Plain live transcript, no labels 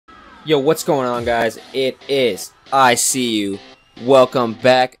Yo, what's going on, guys? It is EyeSeeU. Welcome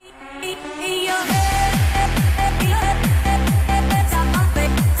back.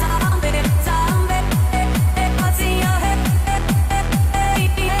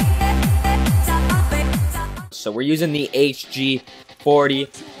 So we're using the HG40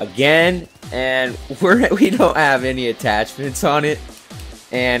 again, and we don't have any attachments on it.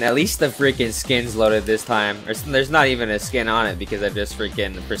 And at least the freaking skin's loaded this time. There's not even a skin on it because I've just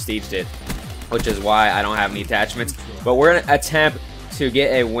freaking prestiged it, which is why I don't have any attachments. But we're gonna attempt to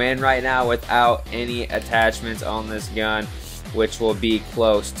get a win right now without any attachments on this gun, which will be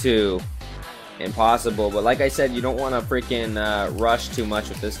close to impossible. But like I said, you don't want to freaking rush too much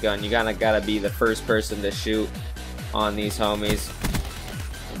with this gun. You gotta be the first person to shoot on these homies.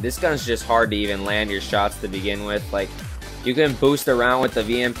 This gun's just hard to even land your shots to begin with. Like, you can boost around with the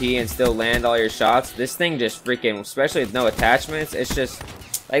VMP and still land all your shots. This thing just freaking, especially with no attachments, it's just,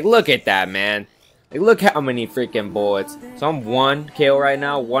 like, look at that, man. Like, look how many freaking bullets. So I'm 1 kill right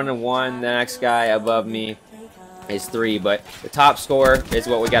now, 1 and 1. The next guy above me is 3, but the top score is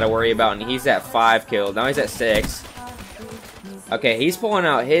what we got to worry about, and he's at 5 kills. Now he's at 6. Okay, he's pulling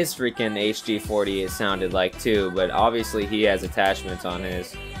out his freaking HG40, it sounded like, too, but obviously he has attachments on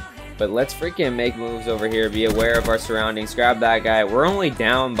his. But let's freaking make moves over here, be aware of our surroundings, grab that guy. We're only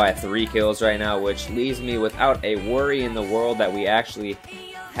down by 3 kills right now, which leaves me without a worry in the world that we actually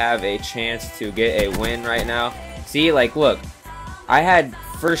have a chance to get a win right now. See, like, look, I had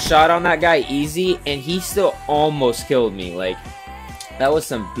first shot on that guy easy, and he still almost killed me. Like, that was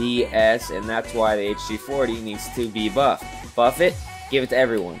some BS, and that's why the HG40 needs to be buffed. Buff it, give it to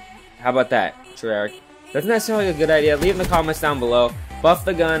everyone. How about that, Treyarch? That's not necessarily a good idea. Leave in the comments down below. Buff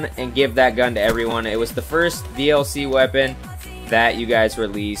the gun and give that gun to everyone. It was the first DLC weapon that you guys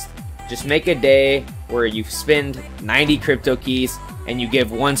released. Just make a day where you spend 90 crypto keys and you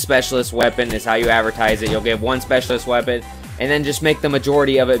give 1 specialist weapon, is how you advertise it. You'll give 1 specialist weapon and then just make the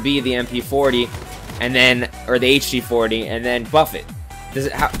majority of it be the MP40 and then, or the HG40, and then buff it.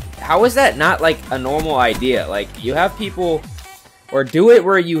 How is that not like a normal idea? Like, you have people, or do it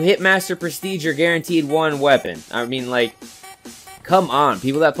where you hit Master Prestige, you're guaranteed 1 weapon. I mean, like, come on,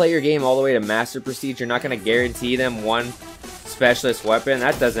 people that play your game all the way to Master Prestige, you're not going to guarantee them 1 specialist weapon?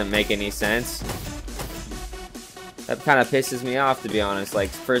 That doesn't make any sense. That kind of pisses me off, to be honest. Like,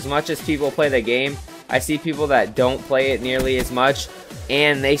 for as much as people play the game, I see people that don't play it nearly as much,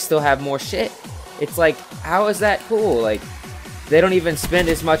 and they still have more shit. It's like, how is that cool? Like, they don't even spend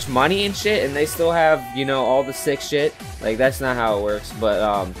as much money and shit, and they still have, you know, all the sick shit. Like, that's not how it works.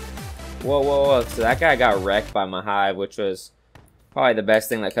 But, whoa. So that guy got wrecked by my hive, which was probably the best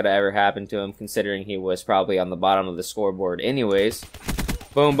thing that could have ever happened to him, considering he was probably on the bottom of the scoreboard anyways.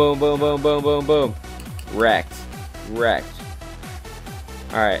 Boom, boom, boom, boom, boom, boom, boom. Wrecked.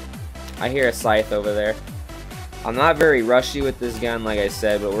 Alright. I hear a scythe over there. I'm not very rushy with this gun, like I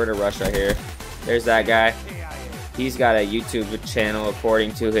said, but we're to rush right here. There's that guy. He's got a YouTube channel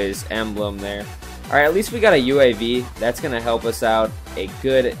according to his emblem there. Alright, at least we got a UAV. That's going to help us out a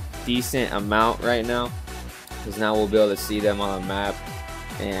good, decent amount right now, because now we'll be able to see them on the map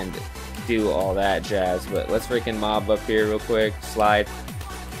and do all that jazz. But let's freaking mob up here real quick. Slide.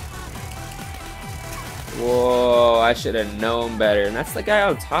 Whoa, I should have known better. And that's the guy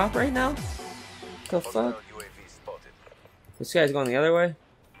on top right now? What the fuck? This guy's going the other way?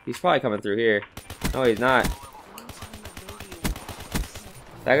 He's probably coming through here. No, he's not.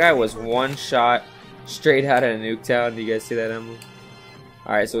 That guy was 1 shot straight out of Nuketown. Do you guys see that emblem?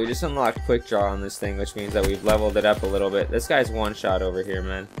 Alright, so we just unlocked quick draw on this thing, which means that we've leveled it up a little bit. This guy's 1 shot over here,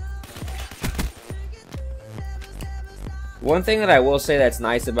 man. One thing that I will say that's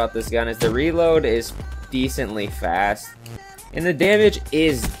nice about this gun is the reload is decently fast. And the damage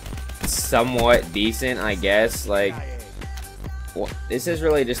is somewhat decent, I guess. Like, well, this is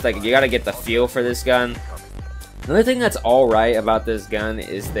really just like, you gotta get the feel for this gun. Another thing that's alright about this gun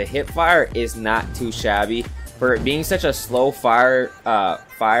is the hip fire is not too shabby. For it being such a slow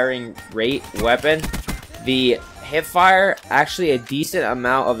firing rate weapon, the hip fire, actually a decent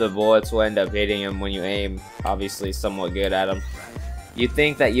amount of the bullets will end up hitting him when you aim, obviously somewhat good at him. You'd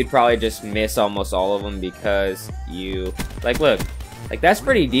think that you'd probably just miss almost all of them because you, like, look, like, that's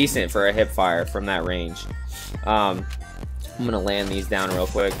pretty decent for a hip fire from that range. I'm gonna land these down real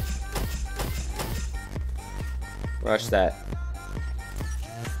quick. Rush that.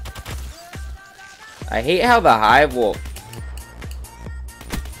 I hate how the hive will...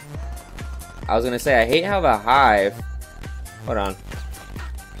 I was gonna say, I hate how the hive... Hold on.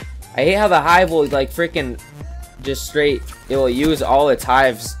 I hate how the hive will, like, freaking just straight... It will use all its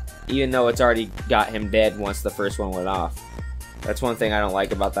hives, even though it's already got him dead once the first one went off. That's one thing I don't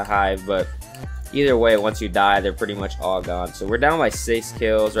like about the Hive, but either way, once you die, they're pretty much all gone. So we're down by 6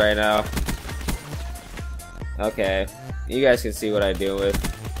 kills right now. Okay, you guys can see what I deal with.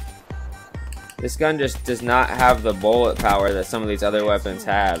 This gun just does not have the bullet power that some of these other weapons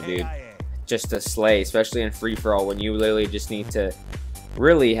have, dude. Just to slay, especially in free-for-all, when you literally just need to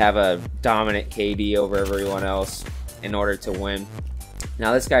really have a dominant KD over everyone else in order to win.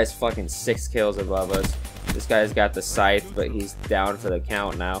 Now this guy's fucking 6 kills above us. This guy's got the scythe, but he's down for the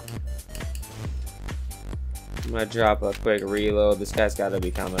count now. I'm gonna drop a quick reload. This guy's gotta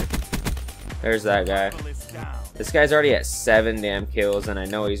be coming. There's that guy. This guy's already at 7 damn kills, and I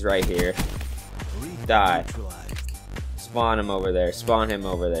know he's right here. Die. Spawn him over there. Spawn him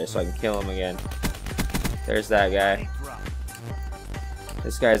over there so I can kill him again. There's that guy.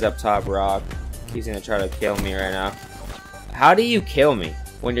 This guy's up top rock. He's gonna try to kill me right now. How do you kill me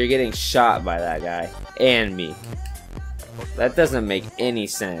when you're getting shot by that guy and me? That doesn't make any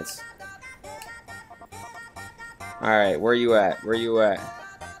sense. Alright, where you at? Where you at?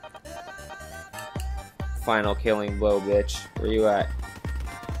 Final killing blow, bitch. Where you at?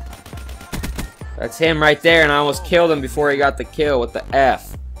 That's him right there, and I almost killed him before he got the kill with the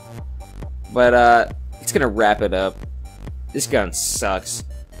F. But, it's gonna wrap it up. This gun sucks.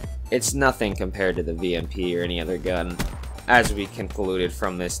 It's nothing compared to the VMP or any other gun, as we concluded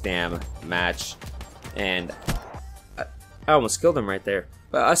from this damn match. And I almost killed him right there.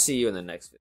 But I'll see you in the next video.